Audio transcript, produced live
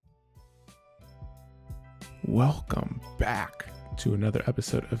Welcome back to another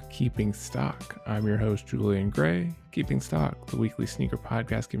episode of Keeping Stock. I'm your host, Julian Gray. Keeping Stock, the weekly sneaker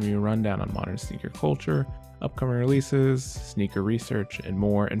podcast giving you a rundown on modern sneaker culture, upcoming releases, sneaker research, and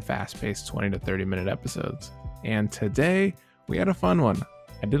more in fast-paced 20 to 30-minute episodes. And today, we had a fun one.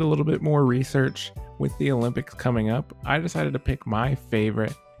 I did a little bit more research with the Olympics coming up. I decided to pick my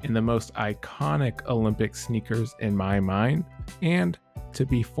favorite and the most iconic Olympic sneakers in my mind. And to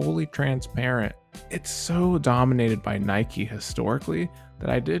be fully transparent, it's so dominated by Nike historically that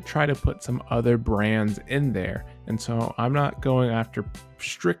I did try to put some other brands in there. And so I'm not going after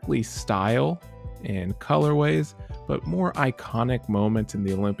strictly style and colorways, but more iconic moments in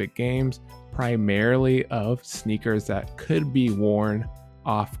the Olympic Games, primarily of sneakers that could be worn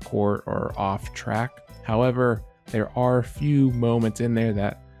off court or off track. However, there are a few moments in there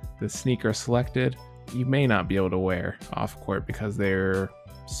that the sneaker selected you may not be able to wear off court because they're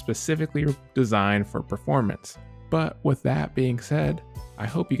specifically designed for performance. But with that being said, I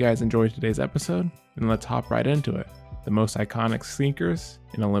hope you guys enjoyed today's episode, and let's hop right into it. The most iconic sneakers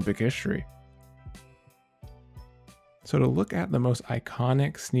in Olympic history. So to look at the most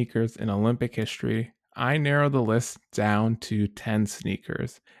iconic sneakers in Olympic history, I narrowed the list down to 10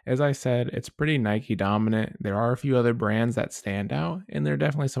 sneakers. As I said, it's pretty Nike dominant. There are a few other brands that stand out, and there are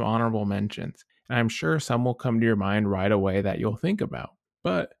definitely some honorable mentions. And I'm sure some will come to your mind right away that you'll think about.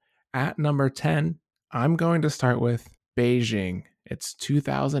 But at number 10, I'm going to start with Beijing. It's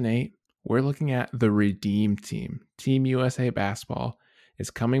 2008. We're looking at the Redeem Team. Team USA Basketball is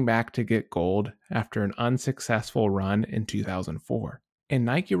coming back to get gold after an unsuccessful run in 2004. And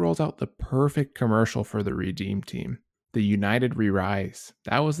Nike rolls out the perfect commercial for the Redeem Team, the United We Rise.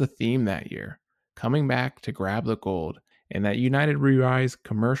 That was the theme that year, coming back to grab the gold. And that United We Rise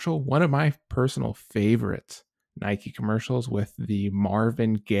commercial, one of my personal favorites Nike commercials with the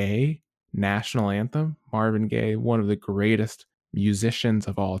Marvin Gaye national anthem. Marvin Gaye, one of the greatest musicians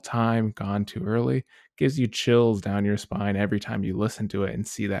of all time, gone too early, gives you chills down your spine every time you listen to it and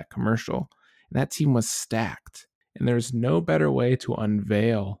see that commercial. And that team was stacked. And there's no better way to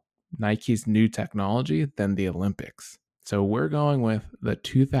unveil Nike's new technology than the Olympics. So we're going with the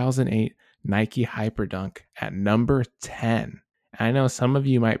 2008 Nike Hyperdunk at number 10. I know some of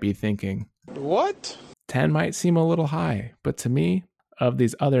you might be thinking, what? 10 might seem a little high, but to me, of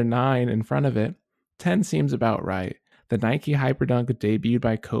these other 9 in front of it, 10 seems about right. The Nike Hyperdunk debuted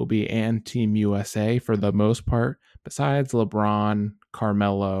by Kobe and Team USA for the most part, besides LeBron,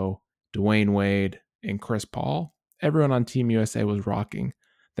 Carmelo, Dwayne Wade, and Chris Paul. Everyone on Team USA was rocking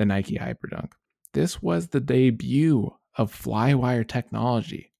the Nike Hyperdunk. This was the debut of Flywire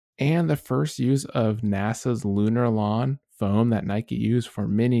technology and the first use of NASA's lunar lawn foam that Nike used for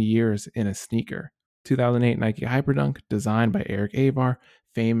many years in a sneaker. 2008 Nike Hyperdunk, designed by Eric Avar,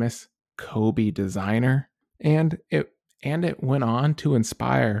 famous Kobe designer, and it went on to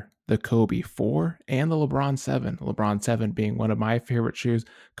inspire the Kobe 4 and the LeBron 7. LeBron 7 being one of my favorite shoes,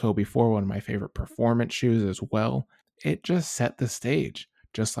 Kobe 4 one of my favorite performance shoes as well. It just set the stage,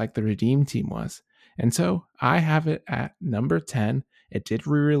 just like the Redeem Team was. And so I have it at number 10. It did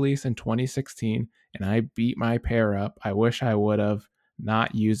re-release in 2016, and I beat my pair up. I wish I would have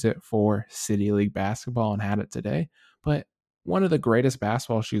not used it for City League basketball and had it today. But one of the greatest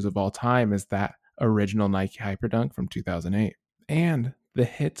basketball shoes of all time is that original Nike Hyperdunk from 2008. And the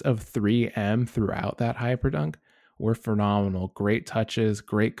hits of 3M throughout that Hyperdunk were phenomenal. Great touches,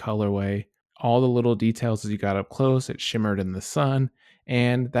 great colorway. All the little details as you got up close, it shimmered in the sun.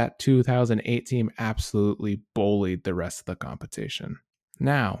 And that 2008 team absolutely bullied the rest of the competition.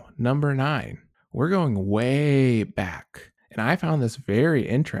 Now, number 9. We're going way back. And I found this very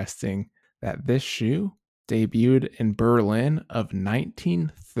interesting that this shoe debuted in Berlin of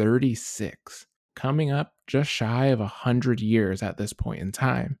 1936, coming up just shy of 100 years at this point in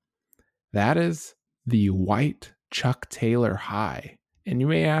time. That is the white Chuck Taylor High. And you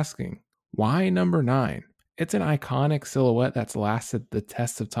may be asking, why number 9? It's an iconic silhouette that's lasted the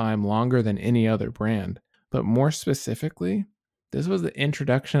test of time longer than any other brand. But more specifically, this was the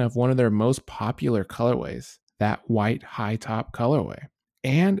introduction of one of their most popular colorways, that white high top colorway.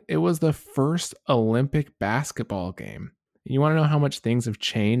 And it was the first Olympic basketball game. You want to know how much things have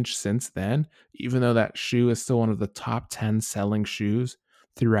changed since then, even though that shoe is still one of the top 10 selling shoes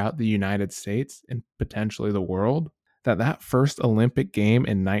throughout the United States and potentially the world? That first Olympic game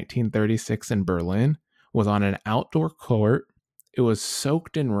in 1936 in Berlin was on an outdoor court. It was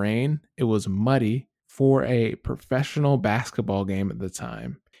soaked in rain. It was muddy for a professional basketball game at the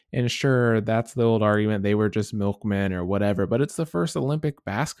time. And sure, that's the old argument. They were just milkmen or whatever, but it's the first Olympic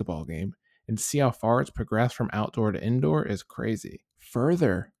basketball game. And to see how far it's progressed from outdoor to indoor is crazy.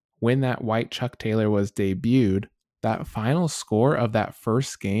 Further, when that white Chuck Taylor was debuted, that final score of that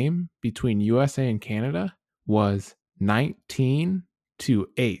first game between USA and Canada was 19-8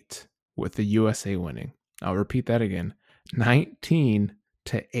 with the USA winning. I'll repeat that again.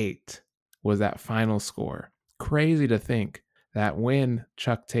 19-8 was that final score. Crazy to think that when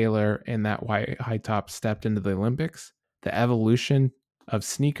Chuck Taylor and that white high top stepped into the Olympics, the evolution of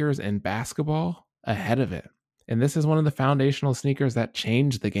sneakers and basketball ahead of it. And this is one of the foundational sneakers that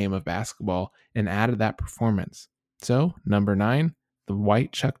changed the game of basketball and added that performance. So, number 9, the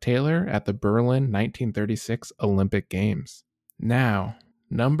white Chuck Taylor at the Berlin 1936 Olympic Games. Now,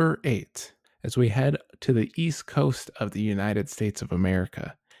 number 8, as we head to the East Coast of the United States of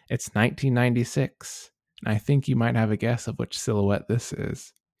America, it's 1996. And I think you might have a guess of which silhouette this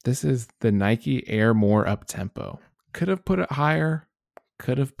is. This is the Nike Air More Uptempo. Could have put it higher,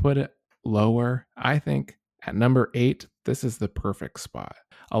 could have put it lower. I think at number 8, this is the perfect spot.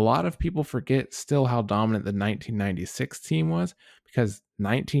 A lot of people forget still how dominant the 1996 team was, because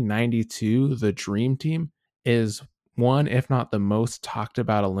 1992, the Dream Team, is one, if not the most talked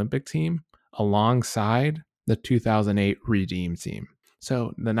about Olympic team, alongside the 2008 Redeem Team.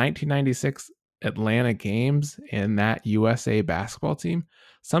 So the 1996 Atlanta Games and that USA basketball team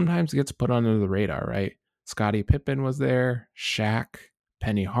sometimes gets put under the radar, right? Scottie Pippen was there, Shaq,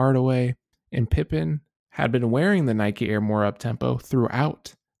 Penny Hardaway, and Pippen had been wearing the Nike Air More Uptempo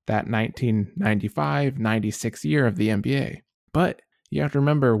throughout that 1995-96 year of the NBA. But you have to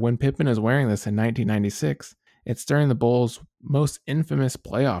remember, when Pippen is wearing this in 1996, it's during the Bulls' most infamous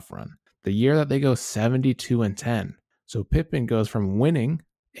playoff run, the year that they go 72-10. So Pippen goes from winning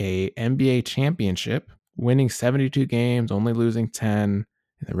a NBA championship, winning 72 games, only losing 10 in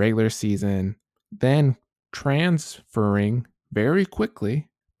the regular season, then transferring very quickly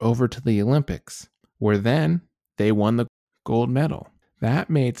over to the Olympics, where then they won the gold medal. That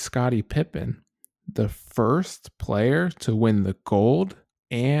made Scottie Pippen the first player to win the gold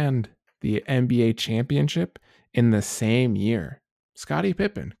and the NBA championship in the same year. Scottie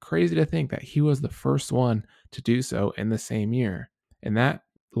Pippen, crazy to think that he was the first one to do so in the same year. And that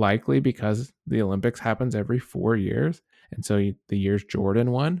likely because the Olympics happens every 4 years. And so the years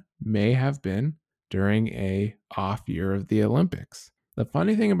Jordan won may have been during a off year of the Olympics. The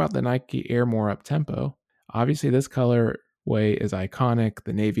funny thing about the Nike Air More Uptempo, obviously this colorway is iconic,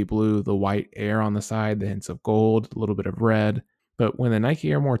 the navy blue, the white air on the side, the hints of gold, a little bit of red. But when the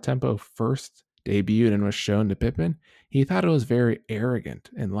Nike Air More Tempo first debuted and was shown to Pippen, he thought it was very arrogant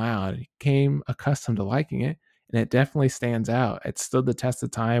and loud. He came accustomed to liking it, and it definitely stands out. It stood the test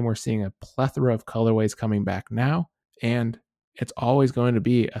of time. We're seeing a plethora of colorways coming back now, and it's always going to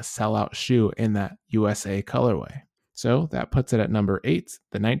be a sellout shoe in that USA colorway. So that puts it at number 8,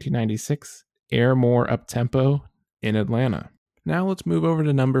 the 1996 Air More Uptempo in Atlanta. Now let's move over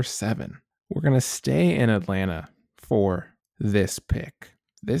to number 7. We're going to stay in Atlanta for this pick.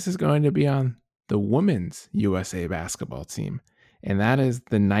 This is going to be on the women's USA basketball team, and that is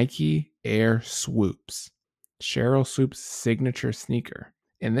the Nike Air Swoops, Sheryl Swoopes' signature sneaker.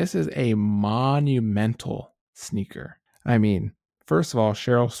 And this is a monumental sneaker. I mean, first of all,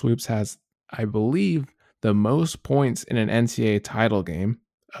 Sheryl Swoopes has, I believe, the most points in an NCAA title game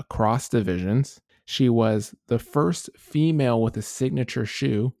across divisions. She was the first female with a signature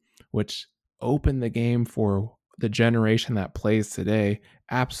shoe, which opened the game for the generation that plays today.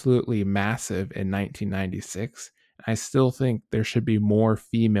 Absolutely massive in 1996. I still think there should be more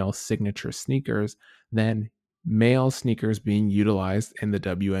female signature sneakers than male sneakers being utilized in the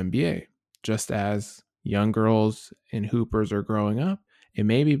WNBA. Just as young girls and hoopers are growing up, it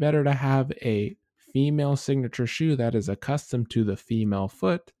may be better to have a female signature shoe that is accustomed to the female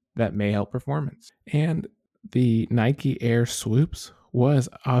foot that may help performance. And the Nike Air Swoops was,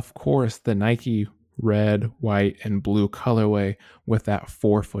 of course, the Nike red, white, and blue colorway with that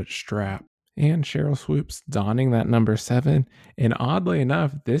 4-foot strap. And Sheryl Swoopes donning that number 7. And oddly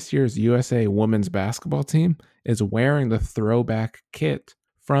enough, this year's USA women's basketball team is wearing the throwback kit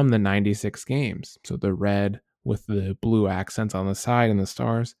from the 96 games. So the red with the blue accents on the side and the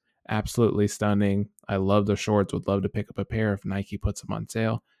stars, absolutely stunning. I love the shorts, would love to pick up a pair if Nike puts them on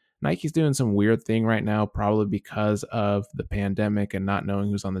sale. Nike's doing some weird thing right now, probably because of the pandemic and not knowing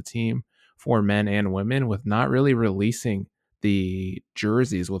who's on the team for men and women, with not really releasing the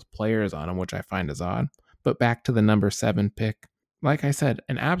jerseys with players on them, which I find is odd. But back to the number 7 pick. Like I said,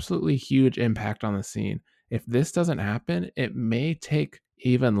 an absolutely huge impact on the scene. If this doesn't happen, it may take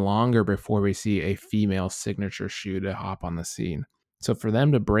even longer before we see a female signature shoe to hop on the scene. So for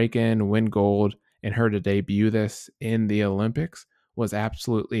them to break in, win gold, and her to debut this in the Olympics was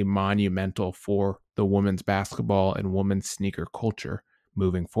absolutely monumental for the women's basketball and women's sneaker culture.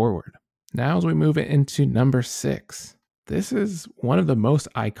 moving forward. Now, as we move it into number 6, this is one of the most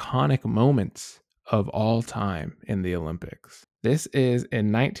iconic moments of all time in the Olympics. This is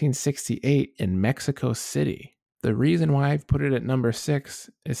in 1968 in Mexico City. The reason why I've put it at number 6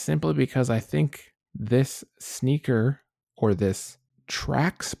 is simply because I think this sneaker or this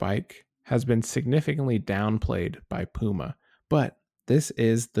track spike has been significantly downplayed by Puma. But this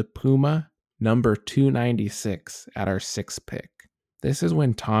is the Puma number 296 at our 6th pick. This is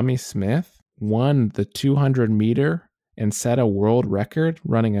when Tommy Smith won the 200 meter and set a world record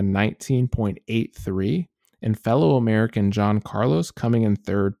running a 19.83, and fellow American John Carlos coming in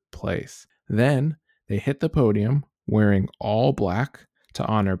 3rd place. Then they hit the podium wearing all black to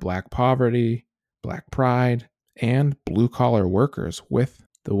honor Black poverty, Black pride, and blue-collar workers with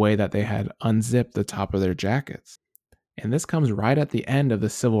the way that they had unzipped the top of their jackets. And this comes right at the end of the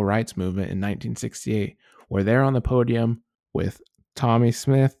Civil Rights Movement in 1968, where they're on the podium with Tommy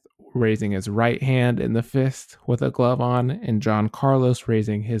Smith raising his right hand in the fist with a glove on, and John Carlos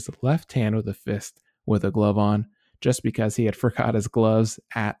raising his left hand with a fist with a glove on, just because he had forgot his gloves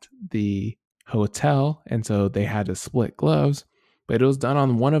at the hotel, and so they had to split gloves. But it was done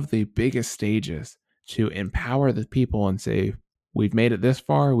on one of the biggest stages to empower the people and say, we've made it this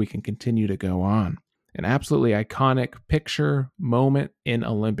far, we can continue to go on. An absolutely iconic picture moment in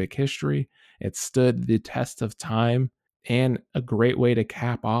Olympic history. It stood the test of time and a great way to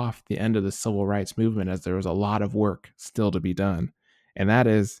cap off the end of the civil rights movement, as there was a lot of work still to be done. And that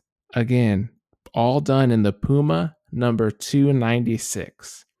is, again, all done in the Puma number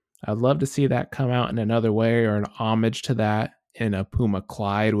 296. I'd love to see that come out in another way, or an homage to that in a Puma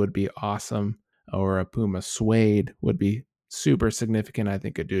Clyde would be awesome, or a Puma Suede would be super significant. I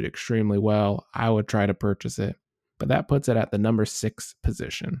think it'd do it extremely well. I would try to purchase it, but that puts it at the number 6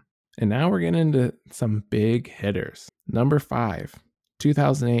 position. And now we're getting into some big hitters. Number 5,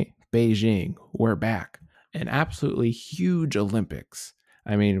 2008 Beijing. We're back. An absolutely huge Olympics.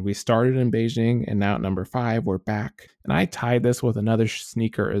 I mean, we started in Beijing, and now at number 5, we're back. And I tied this with another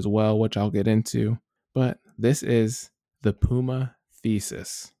sneaker as well, which I'll get into. But this is the Puma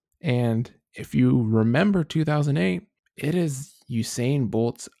Thesis. And if you remember 2008, it is Usain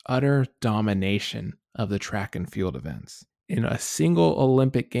Bolt's utter domination of the track and field events. In a single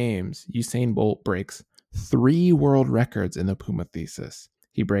Olympic Games, Usain Bolt breaks 3 world records in the Puma Thesis.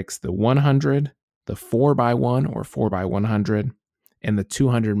 He breaks the 100, the 4x1 or 4x100, and the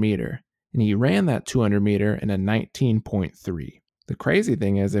 200 meter. And he ran that 200 meter in a 19.3. The crazy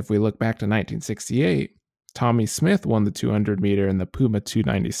thing is, if we look back to 1968, Tommy Smith won the 200 meter in the Puma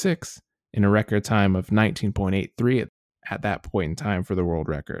 296 in a record time of 19.83 at that point in time for the world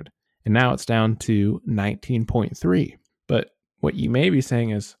record. And now it's down to 19.3. But what you may be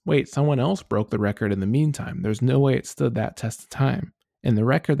saying is, wait, someone else broke the record in the meantime. There's no way it stood that test of time. And the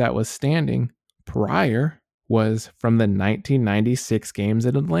record that was standing prior was from the 1996 games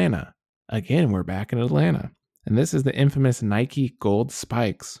in Atlanta. Again, we're back in Atlanta. And this is the infamous Nike gold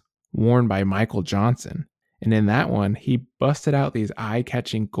spikes worn by Michael Johnson. And in that one, he busted out these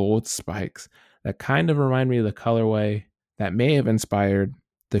eye-catching gold spikes that kind of remind me of the colorway that may have inspired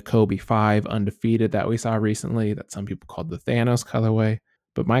the Kobe 5 undefeated that we saw recently, that some people called the Thanos colorway.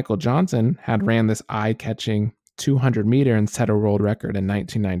 But Michael Johnson had ran this eye-catching 200 meter and set a world record in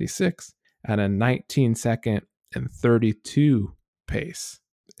 1996 at a 19 second and 32 pace.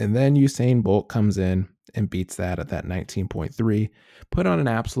 And then Usain Bolt comes in and beats that at that 19.3, put on an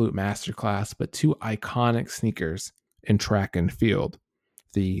absolute masterclass, but 2 iconic sneakers in track and field.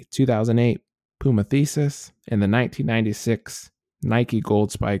 The 2008 Puma Thesis and the 1996 Nike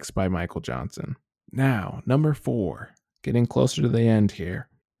Gold Spikes by Michael Johnson. Now, number 4, getting closer to the end here.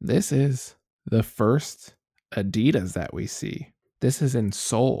 This is the first Adidas that we see. This is in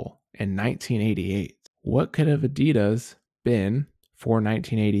Seoul in 1988. What could have Adidas been for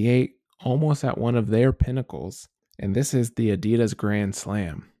 1988, almost at one of their pinnacles? And this is the Adidas Grand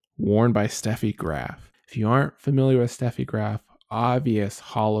Slam, worn by Steffi Graf. If you aren't familiar with Steffi Graf, obvious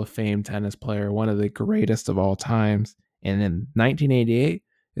Hall of Fame tennis player, one of the greatest of all times. And in 1988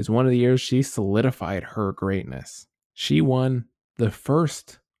 is one of the years she solidified her greatness. She won the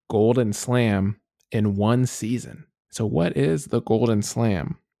first Golden Slam in one season. So what is the Golden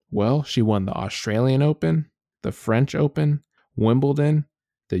Slam? Well, she won the Australian Open, the French Open, Wimbledon,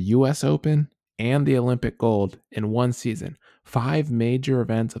 the US Open, and the Olympic gold in one season. 5 major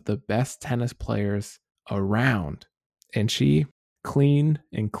events of the best tennis players around. And she cleaned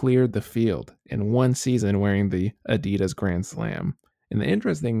and cleared the field in one season wearing the Adidas Grand Slam. And the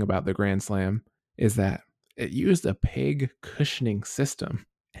interesting thing about the Grand Slam is that it used a peg cushioning system.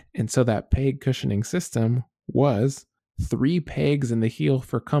 And so that peg cushioning system was 3 pegs in the heel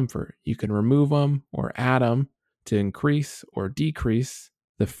for comfort. You can remove them or add them to increase or decrease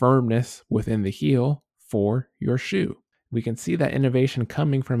the firmness within the heel for your shoe. We can see that innovation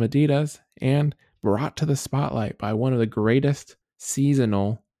coming from Adidas and brought to the spotlight by one of the greatest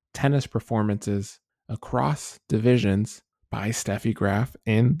seasonal tennis performances across divisions by Steffi Graf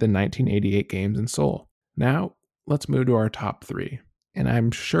in the 1988 games in Seoul. Now, let's move to our top 3. And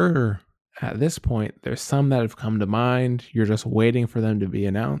I'm sure at this point, there's some that have come to mind. You're just waiting for them to be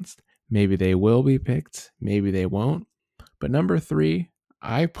announced. Maybe they will be picked, maybe they won't. But number 3,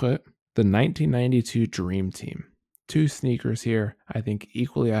 I put the 1992 Dream Team. 2 sneakers here, I think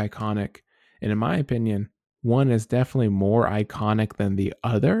equally iconic. And in my opinion, one is definitely more iconic than the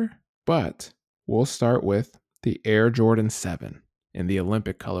other. But we'll start with the Air Jordan 7 in the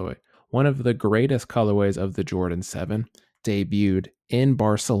Olympic colorway. One of the greatest colorways of the Jordan 7, debuted in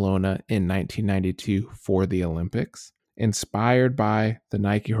Barcelona in 1992 for the Olympics, inspired by the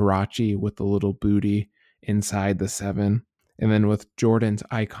Nike Huarache with the little booty inside the 7, and then with Jordan's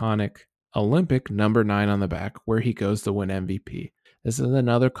iconic Olympic number 9 on the back where he goes to win MVP. This is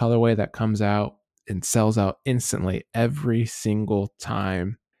another colorway that comes out and sells out instantly every single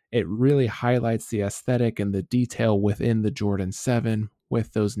time. It really highlights the aesthetic and the detail within the Jordan 7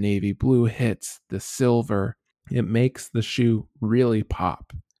 with those navy blue hits, the silver. It makes the shoe really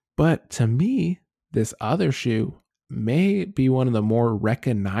pop. But to me, this other shoe may be one of the more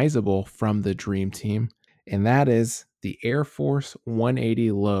recognizable from the Dream Team, and that is the Air Force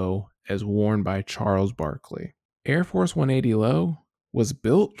 180 Low as worn by Charles Barkley. Air Force 180 Low was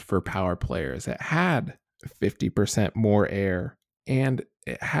built for power players. It had 50% more air, and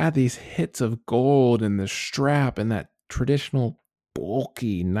it had these hits of gold in the strap and that traditional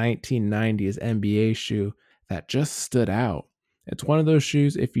bulky 1990s NBA shoe that just stood out. It's one of those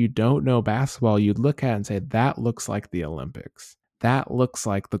shoes, if you don't know basketball, you'd look at it and say, that looks like the Olympics. That looks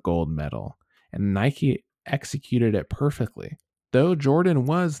like the gold medal. And Nike executed it perfectly. Though Jordan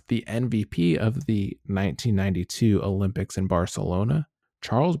was the MVP of the 1992 Olympics in Barcelona,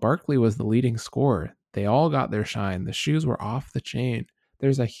 Charles Barkley was the leading scorer. They all got their shine. The shoes were off the chain.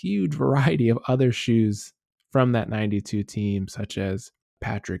 There's a huge variety of other shoes from that 92 team, such as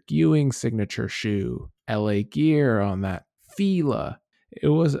Patrick Ewing's signature shoe, LA Gear on that Fila. It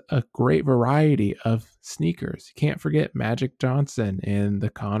was a great variety of sneakers. You can't forget Magic Johnson and the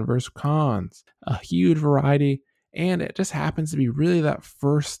Converse Cons. A huge variety, and it just happens to be really that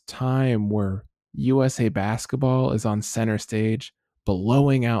first time where USA Basketball is on center stage,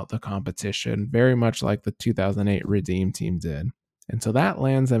 blowing out the competition, very much like the 2008 Redeem Team did. And so that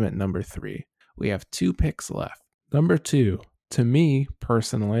lands them at number 3. We have 2 picks left. Number 2, to me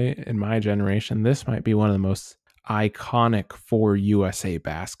personally, in my generation, this might be one of the most iconic for USA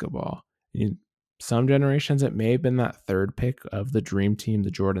Basketball. Some generations, it may have been that 3rd pick of the Dream Team,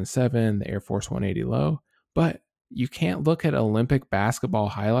 the Jordan 7, the Air Force 180 Low, but you can't look at Olympic basketball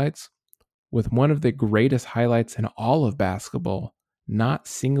highlights with one of the greatest highlights in all of basketball, not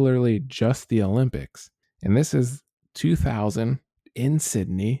singularly just the Olympics. And this is 2000 in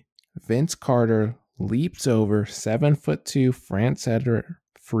Sydney. Vince Carter leaps over 7'2" France-Edder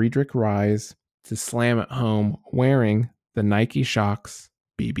Friedrich Ries to slam it home wearing the Nike Shox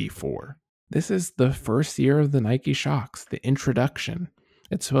BB4. This is the first year of the Nike Shox, the introduction.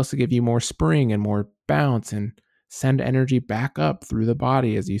 It's supposed to give you more spring and more bounce and send energy back up through the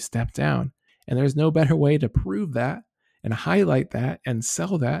body as you step down. And there's no better way to prove that and highlight that and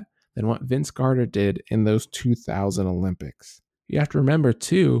sell that than what Vince Carter did in those 2000 Olympics. You have to remember,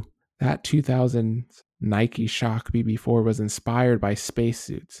 too, that 2000 Nike Shox BB4 was inspired by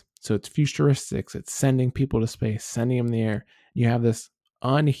spacesuits. So it's futuristics. It's sending people to space, sending them in the air. You have this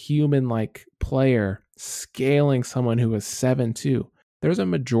unhuman-like player scaling someone who is 7'2". There's a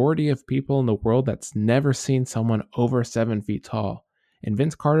majority of people in the world that's never seen someone over 7 feet tall. And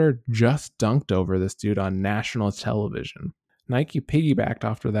Vince Carter just dunked over this dude on national television. Nike piggybacked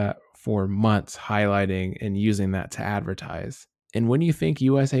after that for months, highlighting and using that to advertise. And when you think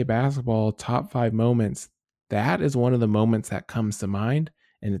USA Basketball top 5 moments, that is one of the moments that comes to mind.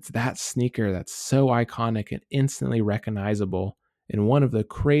 And it's that sneaker that's so iconic and instantly recognizable in one of the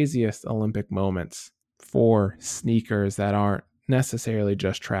craziest Olympic moments for sneakers that aren't necessarily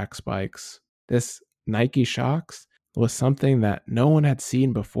just track spikes. This Nike Shox was something that no one had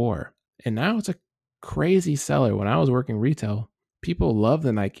seen before. And now it's a crazy seller. When I was working retail, people love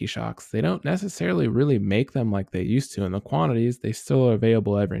the Nike Shox. They don't necessarily really make them like they used to in the quantities. They still are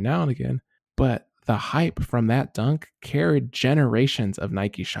available every now and again. But the hype from that dunk carried generations of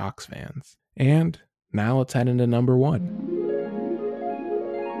Nike Shox fans. And now let's head into number 1.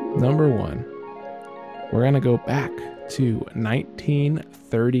 Number 1. We're going to go back to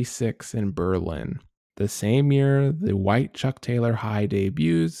 1936 in Berlin. The same year the white Chuck Taylor High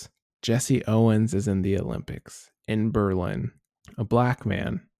debuts, Jesse Owens is in the Olympics in Berlin. A black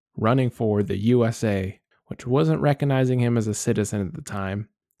man running for the USA, which wasn't recognizing him as a citizen at the time,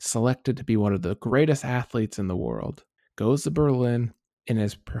 selected to be one of the greatest athletes in the world, goes to Berlin and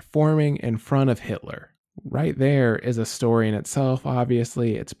is performing in front of Hitler. Right there is a story in itself,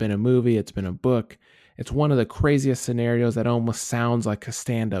 obviously. It's been a movie, it's been a book. It's one of the craziest scenarios that almost sounds like a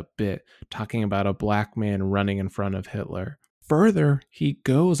stand-up bit, talking about a black man running in front of Hitler. Further, he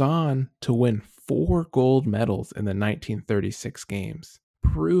goes on to win 4 gold medals in the 1936 games,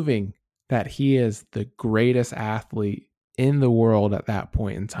 proving that he is the greatest athlete in the world at that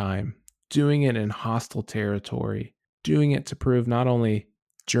point in time, doing it in hostile territory, doing it to prove not only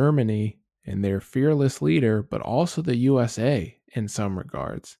Germany and their fearless leader, but also the USA in some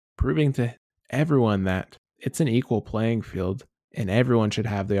regards, proving to everyone that it's an equal playing field and everyone should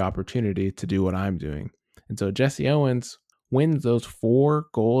have the opportunity to do what I'm doing. And so Jesse Owens wins those 4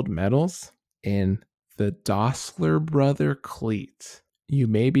 gold medals in the Dossler brother cleat. You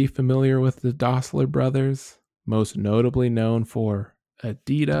may be familiar with the Dossler brothers, most notably known for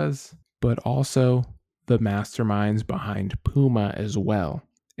Adidas, but also the masterminds behind Puma as well.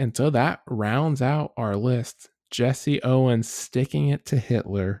 And so that rounds out our list. Jesse Owens sticking it to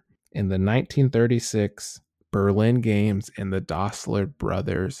Hitler in the 1936 Berlin Games in the Dossler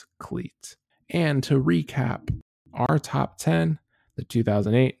brothers cleat. And to recap, our top 10, the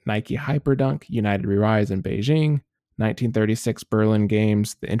 2008 Nike Hyperdunk United We Rise in Beijing, 1936 Berlin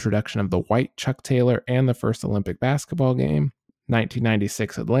Games, the introduction of the white Chuck Taylor and the first Olympic basketball game,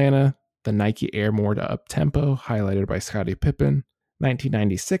 1996 Atlanta, the Nike Air More to Up Tempo, highlighted by Scottie Pippen,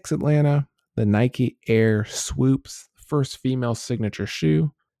 1996 Atlanta, the Nike Air Swoops, first female signature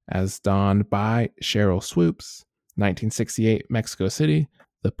shoe, as donned by Cheryl Swoops. 1968 Mexico City,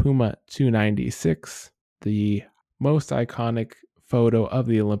 the Puma 296, the most iconic photo of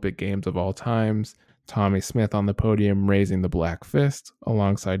the Olympic Games of all times. Tommy Smith on the podium raising the black fist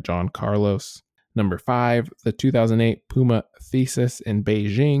alongside John Carlos. Number 5, the 2008 Puma Thesis in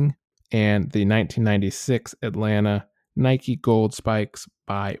Beijing, and the 1996 Atlanta Nike Gold Spikes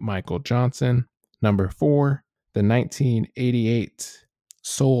by Michael Johnson. Number 4, the 1988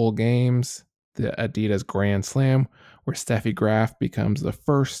 Seoul Games, the Adidas Grand Slam, where Steffi Graf becomes the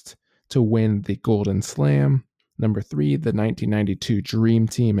first to win the Golden Slam. Number 3, the 1992 Dream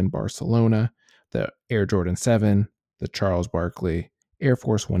Team in Barcelona, the Air Jordan 7, the Charles Barkley Air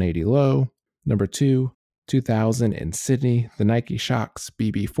Force 180 Low. Number 2, 2000 in Sydney, the Nike Shox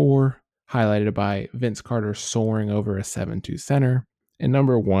BB4, highlighted by Vince Carter soaring over a 7-2 center. And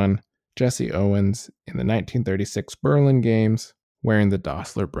number 1, Jesse Owens in the 1936 Berlin Games, wearing the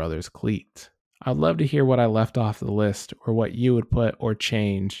Dossler brothers cleat. I'd love to hear what I left off the list or what you would put or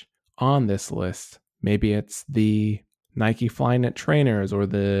change on this list. Maybe it's the Nike Flyknit trainers or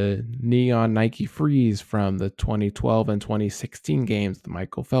the neon Nike Freeze from the 2012 and 2016 games, the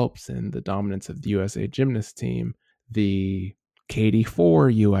Michael Phelps and the dominance of the USA gymnast team, the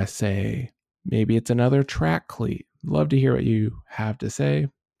KD4 USA. Maybe it's another track cleat. Love to hear what you have to say.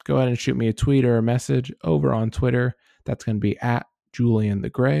 Go ahead and shoot me a tweet or a message over on Twitter. That's going to be at Julian the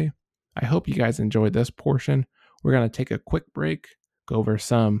Gray. I hope you guys enjoyed this portion. We're going to take a quick break, go over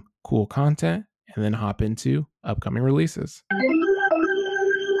some cool content, and then hop into upcoming releases.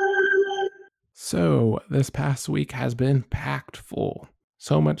 So this past week has been packed full.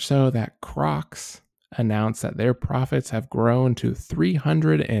 So much so that Crocs announced that their profits have grown to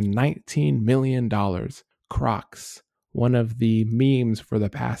 $319 million. Crocs, one of the memes for the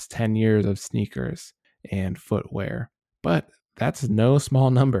past 10 years of sneakers and footwear. But that's no small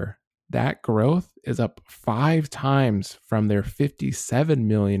number. That growth is up 5 times from their $57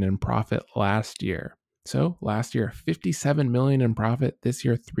 million in profit last year. So last year, $57 million in profit. This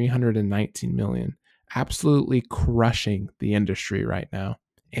year, $319 million. Absolutely crushing the industry right now.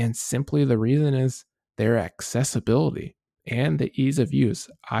 And simply the reason is their accessibility and the ease of use.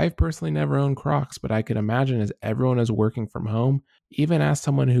 I've personally never owned Crocs, but I can imagine as everyone is working from home, even as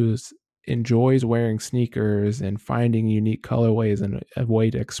someone who's enjoys wearing sneakers and finding unique colorways and a way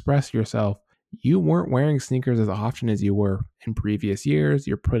to express yourself, you weren't wearing sneakers as often as you were in previous years.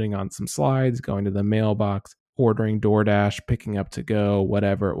 You're putting on some slides, going to the mailbox, ordering DoorDash, picking up to go,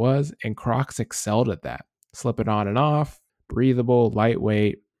 whatever it was. And Crocs excelled at that. Slip it on and off, breathable,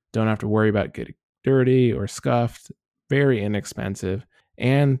 lightweight, don't have to worry about getting dirty or scuffed, very inexpensive.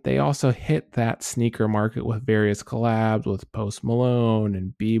 And they also hit that sneaker market with various collabs with Post Malone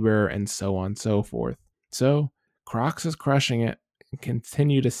and Bieber and so on and so forth. So Crocs is crushing it.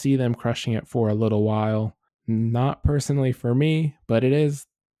 continue to see them crushing it for a little while. Not personally for me, but it is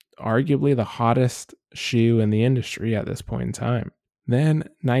arguably the hottest shoe in the industry at this point in time. Then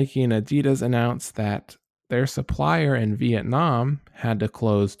Nike and Adidas announced that their supplier in Vietnam had to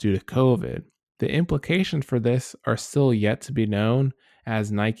close due to COVID. The implications for this are still yet to be known,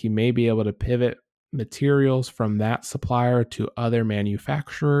 as Nike may be able to pivot materials from that supplier to other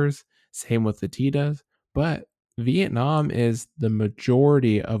manufacturers, same with Adidas, but Vietnam is the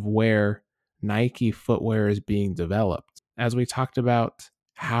majority of where Nike footwear is being developed. As we talked about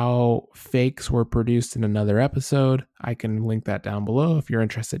how fakes were produced in another episode, I can link that down below if you're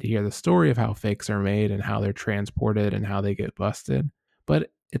interested to hear the story of how fakes are made and how they're transported and how they get busted.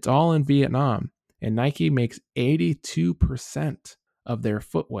 But it's all in Vietnam, and Nike makes 82% of their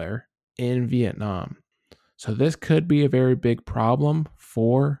footwear in Vietnam. So this could be a very big problem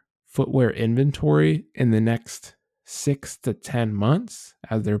for footwear inventory in the next 6 to 10 months,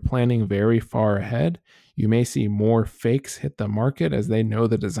 as they're planning very far ahead. You may see more fakes hit the market as they know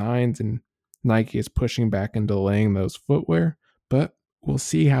the designs, and Nike is pushing back and delaying those footwear. But we'll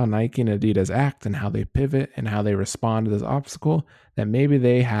see how Nike and Adidas act and how they pivot and how they respond to this obstacle that maybe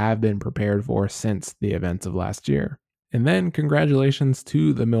they have been prepared for since the events of last year. And then congratulations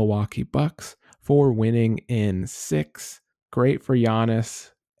to the Milwaukee Bucks for winning in 6. Great for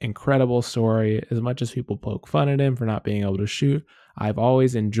Giannis. Incredible story. As much as people poke fun at him for not being able to shoot, I've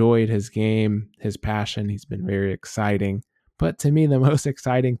always enjoyed his game, his passion. He's been very exciting. But to me, the most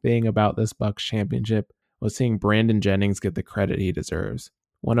exciting thing about this Bucks championship was seeing Brandon Jennings get the credit he deserves.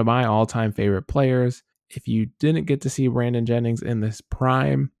 One of my all-time favorite players. If you didn't get to see Brandon Jennings in this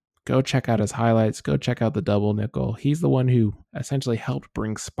prime, go check out his highlights. Go check out the double nickel. He's the one who essentially helped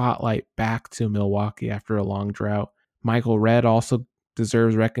bring spotlight back to Milwaukee after a long drought. Michael Redd also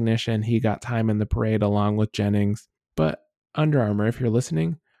deserves recognition. He got time in the parade along with Jennings. But Under Armour, if you're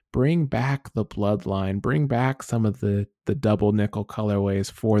listening, bring back the bloodline. Bring back some of the double nickel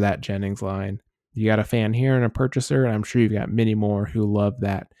colorways for that Jennings line. You got a fan here and a purchaser, and I'm sure you've got many more who love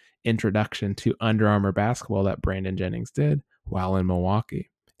that introduction to Under Armour basketball that Brandon Jennings did while in Milwaukee.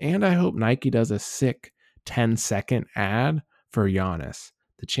 And I hope Nike does a sick 10-second ad for Giannis.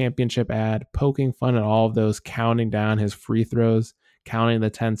 The championship ad, poking fun at all of those, counting down his free throws, counting the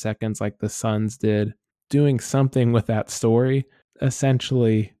 10 seconds like the Suns did, doing something with that story,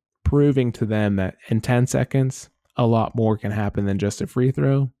 essentially proving to them that in 10 seconds, a lot more can happen than just a free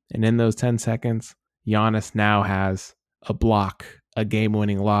throw. And in those 10 seconds, Giannis now has a block, a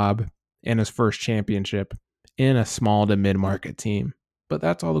game-winning lob, and his first championship in a small to mid-market team. But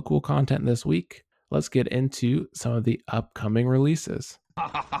that's all the cool content this week. Let's get into some of the upcoming releases.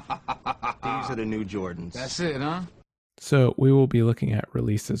 These are the new Jordans. That's it, huh? So we will be looking at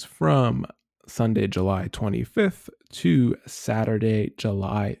releases from Sunday, July 25th to Saturday,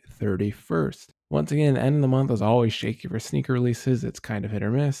 July 31st. Once again, the end of the month is always shaky for sneaker releases. It's kind of hit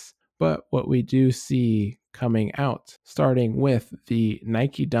or miss. But what we do see coming out, starting with the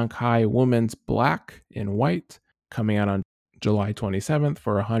Nike Dunk High Women's Black and White, coming out on July 27th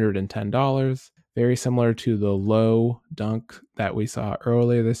for $110. Very similar to the low dunk that we saw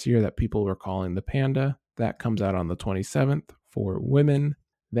earlier this year that people were calling the Panda. That comes out on the 27th for women.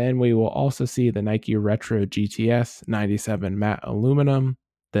 Then we will also see the Nike Retro GTS 97 Matte Aluminum,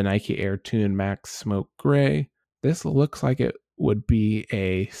 the Nike Air Tune Max Smoke Gray. This looks like it would be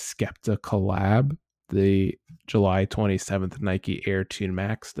a Skepta collab. The July 27th Nike Air Tune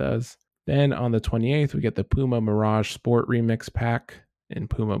Max does. Then on the 28th, we get the Puma Mirage Sport Remix Pack in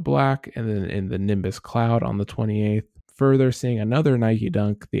Puma Black, and then in the Nimbus Cloud on the 28th. Further seeing another Nike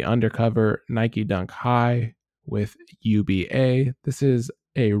Dunk, the Undercover Nike Dunk High with UBA. This is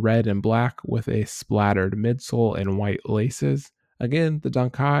a red and black with a splattered midsole and white laces. Again, the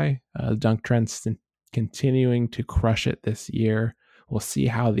Dunk High, Dunk Trend's continuing to crush it this year. We'll see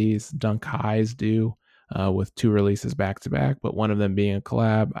how these Dunk Highs do with 2 releases back to back, but one of them being a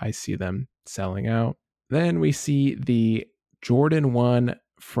collab, I see them selling out. Then we see the Jordan 1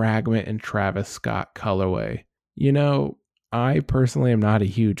 Fragment and Travis Scott colorway. You know, I personally am not a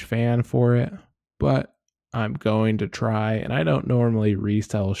huge fan for it, but I'm going to try, and I don't normally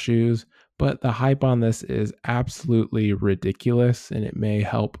resell shoes, but the hype on this is absolutely ridiculous, and it may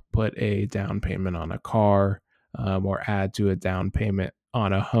help put a down payment on a car or add to a down payment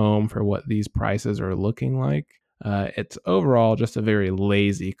on a home for what these prices are looking like. It's overall just a very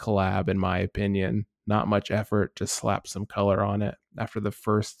lazy collab, in my opinion. Not much effort, just slap some color on it. After the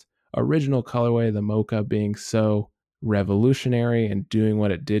first original colorway, the Mocha being so revolutionary and doing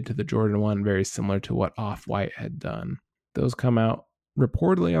what it did to the Jordan 1, very similar to what Off-White had done. Those come out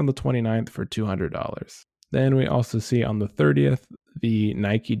reportedly on the 29th for $200. Then we also see on the 30th, the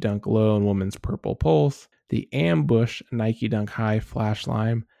Nike Dunk Low and Women's Purple Pulse, the Ambush Nike Dunk High Flash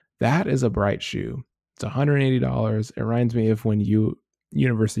Lime. That is a bright shoe. It's $180. It reminds me of when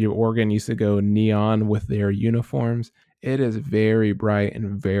University of Oregon used to go neon with their uniforms. It is very bright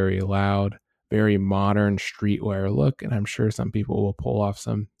and very loud, very modern streetwear look, and I'm sure some people will pull off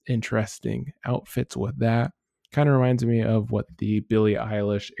some interesting outfits with that. Kind of reminds me of what the Billie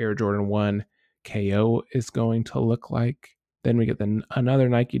Eilish Air Jordan 1 KO is going to look like. Then we get another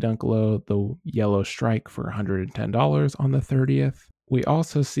Nike Dunk Low, the Yellow Strike, for $110 on the 30th. We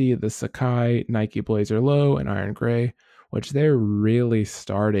also see the Sacai Nike Blazer Low and Iron Gray, which they're really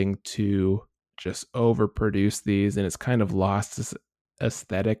starting to just overproduce these, and it's kind of lost this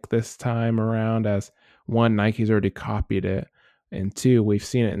aesthetic this time around, as one, Nike's already copied it, and two, we've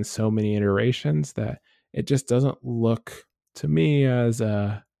seen it in so many iterations that it just doesn't look to me as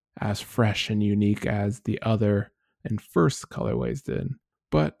fresh and unique as the other and first colorways did.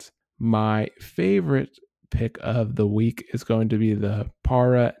 But my favorite pick of the week is going to be the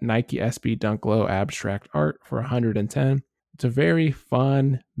Para Nike SB Dunk Low Abstract Art for $110. It's a very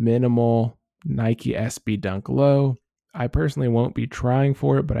fun, minimal Nike SB Dunk Low. I personally won't be trying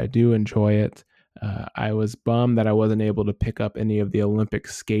for it, but I do enjoy it. I was bummed that I wasn't able to pick up any of the Olympic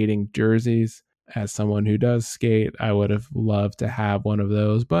skating jerseys. As someone who does skate, I would have loved to have one of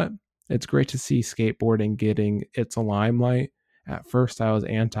those, but it's great to see skateboarding getting its limelight. At first, I was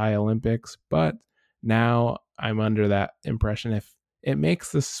anti-Olympics, but now I'm under that impression. If it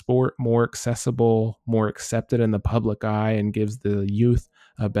makes the sport more accessible, more accepted in the public eye, and gives the youth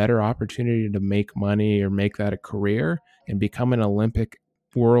a better opportunity to make money or make that a career and become an Olympic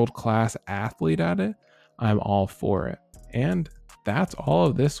world-class athlete at it, I'm all for it. And that's all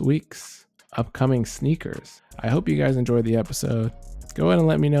of this week's upcoming sneakers. I hope you guys enjoyed the episode. Go ahead and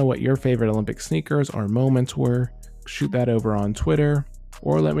let me know what your favorite Olympic sneakers or moments were. Shoot that over on Twitter,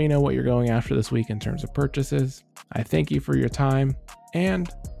 or let me know what you're going after this week in terms of purchases. I thank you for your time, and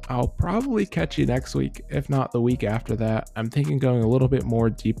I'll probably catch you next week, if not the week after that. I'm thinking going a little bit more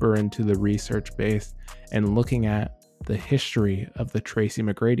deeper into the research base and looking at the history of the Tracy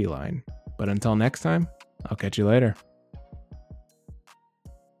McGrady line. But until next time, I'll catch you later.